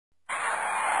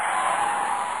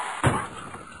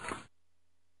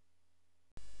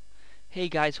Hey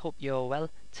guys, hope you're well.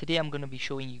 Today I'm going to be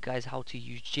showing you guys how to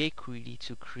use jQuery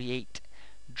to create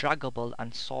draggable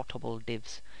and sortable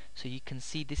divs. So you can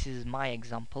see this is my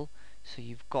example. So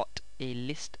you've got a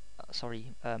list,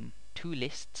 two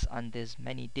lists, and there's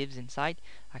many divs inside.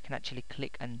 I can actually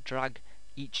click and drag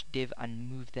each div and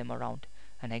move them around.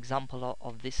 An example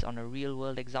of this on a real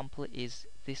world example is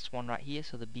this one right here,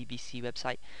 so the BBC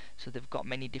website. So they've got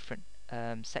many different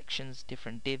sections,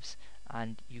 different divs,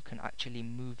 and you can actually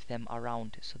move them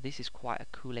around. So this is quite a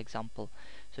cool example.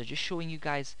 So just showing you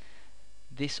guys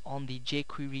this on the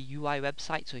jQuery UI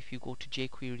website. So if you go to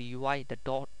jQuery UI,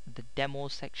 the demo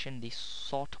section, the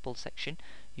sortable section,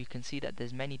 you can see that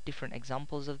there's many different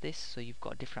examples of this. So you've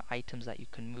got different items that you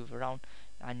can move around,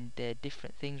 and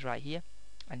different things right here,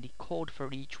 and the code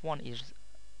for each one is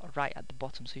right at the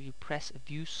bottom. So if you press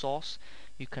view source,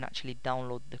 you can actually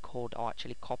download the code or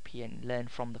actually copy and learn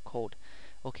from the code.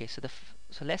 Okay, so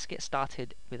so let's get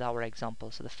started with our example.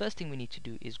 So the first thing we need to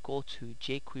do is go to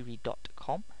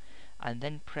jQuery.com and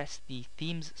then press the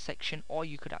themes section, or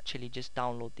you could actually just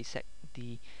download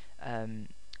the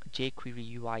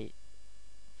jQuery UI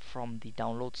from the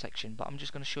download section, but I'm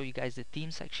just going to show you guys the theme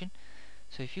section.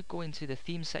 So if you go into the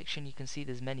theme section, you can see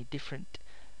there's many different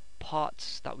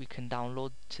parts that we can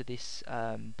download to this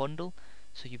bundle.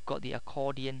 So you've got the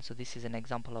accordion, so this is an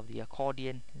example of the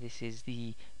accordion, this is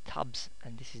the tabs,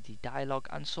 and this is the dialogue,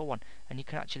 and so on. And you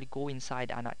can actually go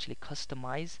inside and actually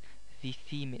customize the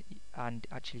theme and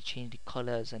actually change the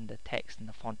colors and the text and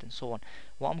the font and so on.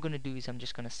 What I'm going to do is I'm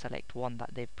just going to select one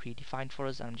that they've predefined for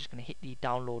us, and I'm just going to hit the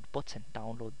download button,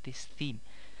 download this theme.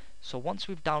 So once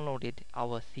we've downloaded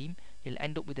our theme, you'll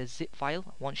end up with a zip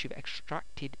file. Once you've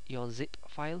extracted your zip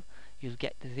file, you'll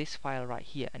get this file right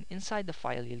here, and inside the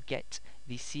file you'll get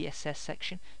the CSS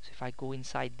section. So if I go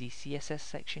inside the CSS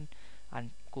section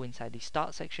and go inside the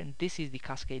start section, this is the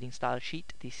cascading style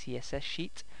sheet, the CSS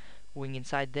sheet. Going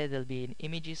inside there, there'll be an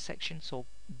images section. So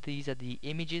these are the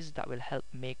images that will help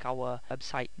make our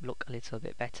website look a little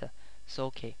bit better. So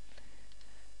okay,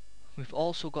 we've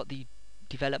also got the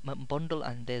development bundle,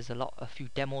 and there's a few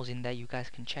demos in there you guys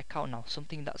can check out. Now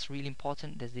something that's really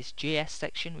important, there's this JS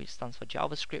section, which stands for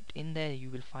JavaScript. In there you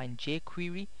will find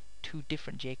jQuery, two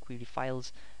different jQuery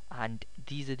files, and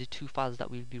these are the two files that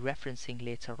we'll be referencing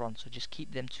later on, so just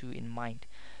keep them two in mind.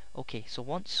 Okay, so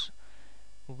once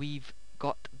we've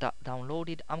got that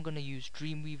downloaded, I'm going to use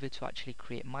Dreamweaver to actually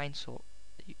create mine. So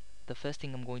the first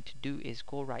thing I'm going to do is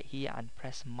go right here and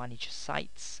press manage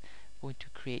sites. Going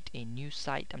to create a new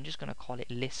site. I'm just going to call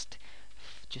it list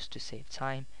just to save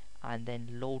time, and then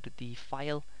load the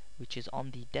file which is on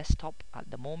the desktop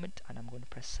at the moment, and I'm going to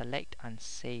press select and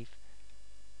save.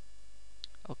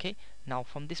 Okay, now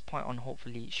from this point on,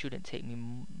 hopefully it shouldn't take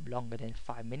me longer than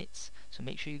 5 minutes, so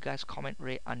make sure you guys comment,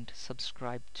 rate and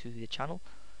subscribe to the channel.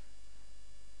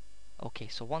 Okay,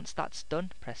 so once that's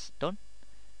done, press done.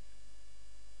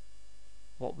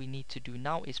 What we need to do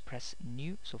now is press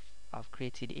new. So I've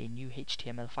created a new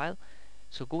HTML file.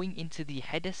 So going into the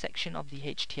header section of the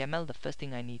HTML, the first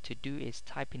thing I need to do is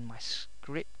type in my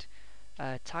script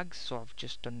tags. So I've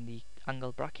just done the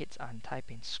angle brackets and type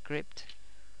in script,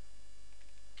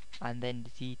 and then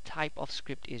the type of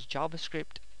script is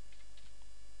JavaScript,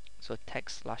 so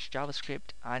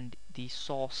text/JavaScript, and the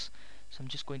source, so I'm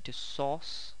just going to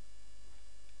source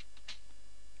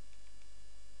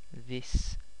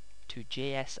this to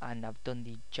JS, and I've done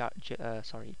the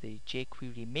the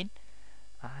jQuery min,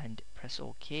 and press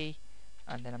OK,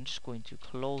 and then I'm just going to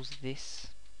close this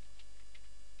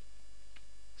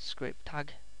script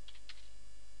tag.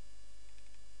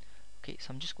 Okay, so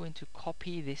I'm just going to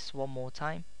copy this one more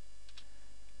time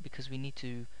because we need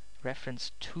to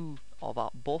reference both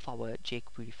our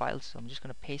jQuery files. So I'm just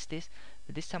going to paste this,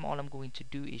 but this time all I'm going to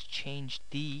do is change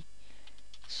the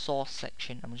source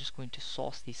section. I'm just going to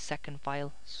source the second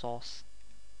file, source,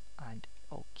 and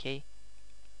OK.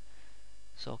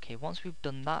 So okay, once we've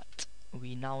done that,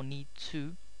 we now need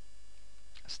to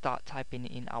start typing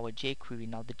in our jQuery.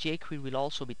 Now the jQuery will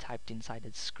also be typed inside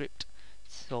the script,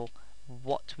 so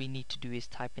what we need to do is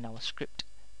type in our script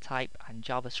type and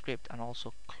JavaScript, and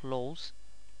also close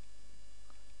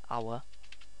our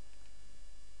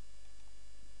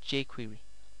jQuery,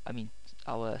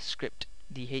 our script,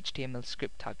 the HTML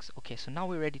script tags. Okay, so now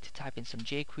we're ready to type in some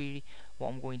jQuery. What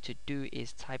I'm going to do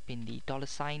is type in the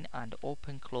 $ and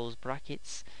open close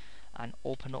brackets and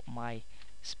open up my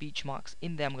speech marks.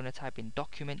 In there I'm going to type in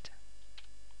document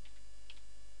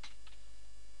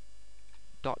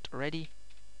dot ready,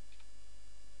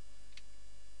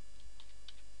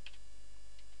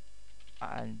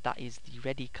 and that is the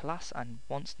ready class. And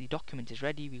once the document is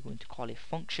ready, we're going to call a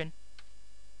function,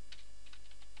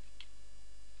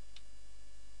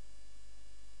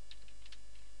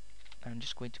 and I'm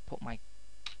just going to put my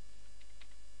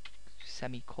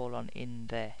semicolon in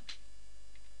there.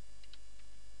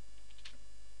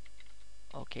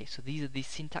 Okay, so these are the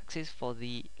syntaxes for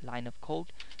the line of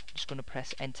code. I'm just going to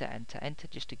press enter, enter, enter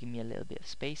just to give me a little bit of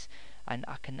space, and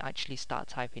I can actually start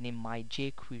typing in my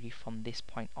jQuery from this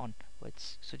point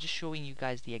onwards. So just showing you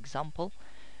guys the example,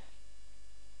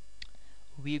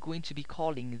 we're going to be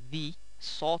calling the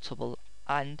sortable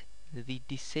and the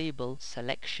disable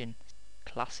selection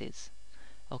classes.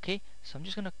 Okay, so I'm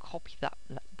just going to copy that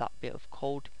bit of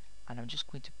code, and I'm just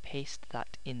going to paste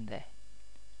that in there.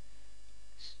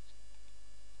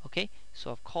 Okay,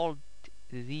 so I've called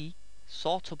the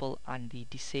sortable and the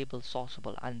disable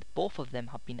sortable, and both of them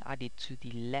have been added to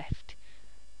the left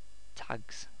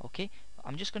tags. Okay,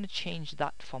 I'm just going to change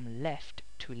that from left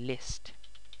to list.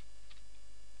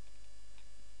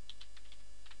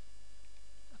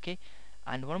 Okay,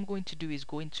 and what I'm going to do is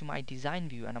go into my design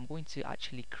view, and I'm going to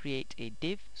actually create a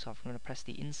div. So I'm going to press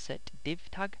the insert div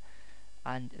tag,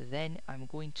 and then I'm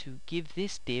going to give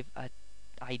this div a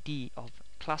ID of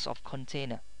class of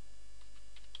container,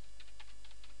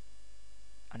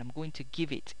 and I'm going to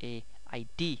give it a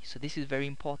ID. So this is very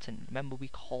important. Remember, we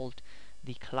called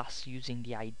the class using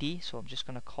the ID, so I'm just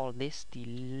going to call this the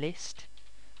list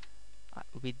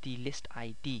with the list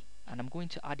ID, and I'm going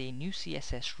to add a new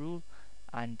CSS rule,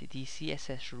 and the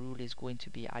CSS rule is going to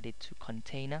be added to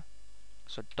container.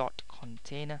 So dot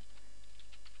container,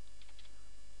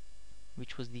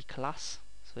 which was the class,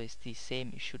 so it's the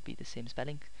same, it should be the same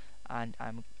spelling, and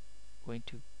I'm going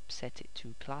to set it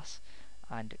to class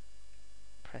and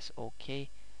press OK.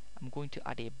 I'm going to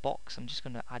add a box. I'm just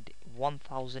going to add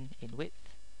 1000 in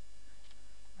width,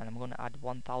 and I'm going to add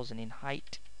 1000 in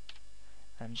height,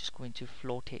 and I'm just going to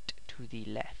float it to the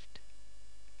left.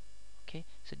 Okay,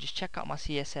 so just check out my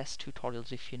CSS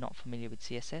tutorials if you're not familiar with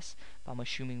CSS, but I'm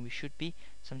assuming we should be.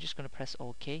 So I'm just going to press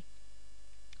OK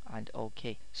and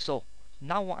OK. So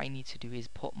now what I need to do is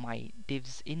put my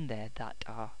divs in there that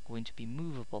are going to be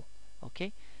movable.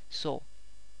 Okay, so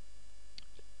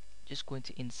just going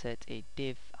to insert a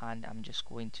div, and I'm just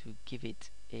going to give it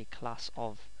a class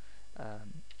of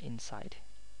inside.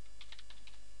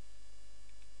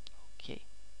 Okay,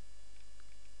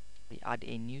 we add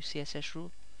a new CSS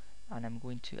rule, and I'm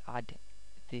going to add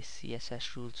this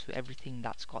CSS rule to everything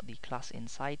that's got the class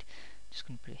inside. Just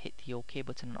going to hit the OK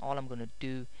button, and all I'm going to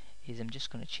do is I'm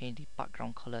just going to change the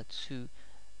background color to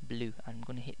blue, and I'm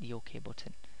going to hit the OK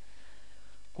button.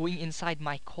 Going inside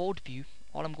my code view,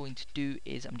 all I'm going to do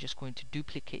is I'm just going to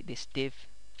duplicate this div,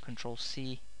 Control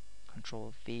C,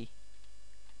 Control V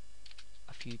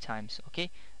a few times, okay,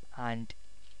 and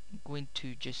I'm going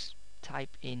to just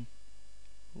type in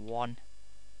 1.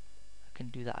 I can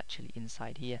do that actually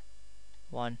inside here.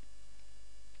 1,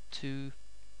 2,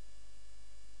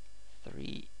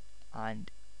 3,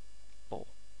 and 4.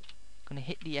 I'm going to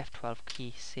hit the F12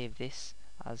 key, save this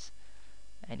as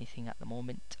anything at the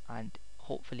moment, and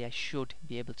hopefully I should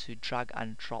be able to drag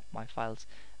and drop my files.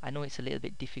 I know it's a little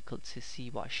bit difficult to see.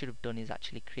 What I should have done is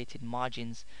actually created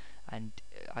margins and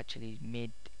actually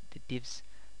made the divs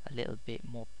a little bit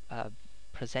more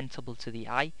presentable to the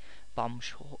eye, but I'm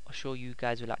sure you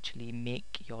guys will actually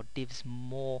make your divs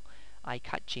more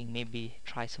eye-catching. Maybe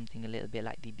try something a little bit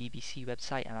like the BBC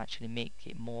website and actually make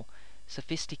it more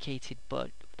sophisticated. But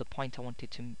the point I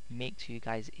wanted to make to you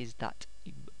guys is that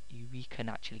we can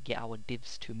actually get our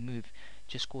divs to move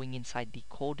just going inside the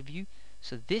code view.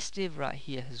 So this div right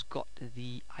here has got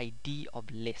the ID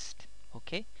of list,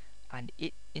 okay, and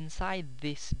inside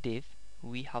this div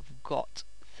we have got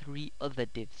 3 other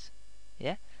divs,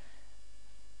 yeah,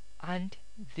 and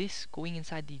this going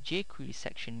inside the jQuery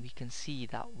section, we can see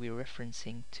that we're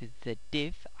referencing to the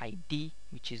div ID,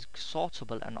 which is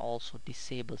sortable and also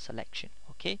disable selection.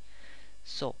 Okay,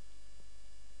 so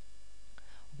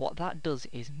what that does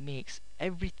is makes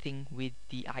everything with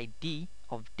the ID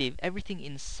of div, everything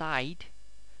inside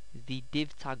the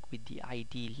div tag with the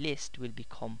ID list will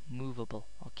become movable.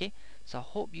 Okay, so I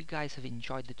hope you guys have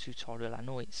enjoyed the tutorial. I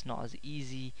know it's not as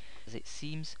easy as it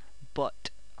seems, but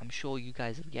I'm sure you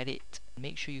guys will get it.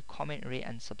 Make sure you comment, rate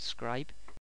and subscribe.